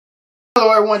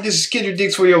Hello everyone, this is Kendrick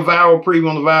Dix for your viral preview.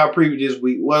 On the viral preview this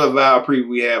week, what a viral preview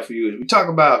we have for you is we talk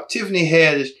about Tiffany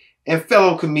Haddish and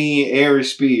fellow comedian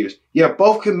Aries Spears. Yeah,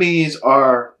 both comedians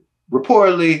are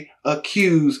reportedly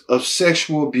accused of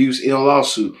sexual abuse in a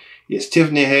lawsuit. Yes,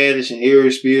 Tiffany Haddish and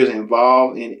Aries Spears are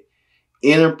involved in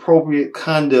inappropriate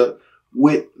conduct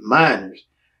with minors.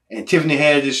 And Tiffany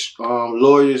Haddish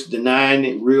lawyers denying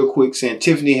it real quick, saying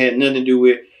Tiffany had nothing to do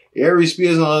with it. Aries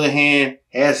Spears, on the other hand,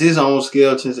 has his own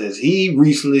skeletons, as he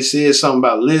recently said something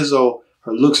about Lizzo,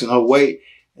 her looks and her weight,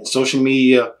 and social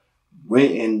media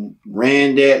ran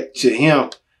that to him.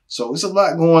 So it's a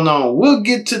lot going on. We'll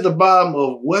get to the bottom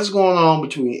of what's going on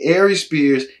between Aries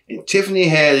Spears and Tiffany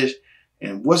Haddish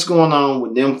and what's going on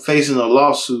with them facing a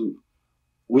lawsuit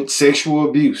with sexual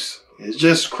abuse. It's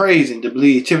just crazy to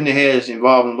believe Tiffany Haddish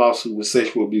involved in a lawsuit with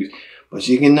sexual abuse. But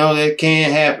you can know that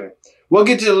can happen. We'll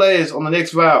get to the latest on the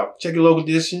next viral. Check your local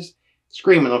editions,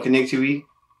 streaming on Connect TV,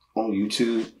 on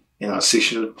YouTube, and our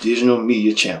 6 digital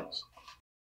media channels.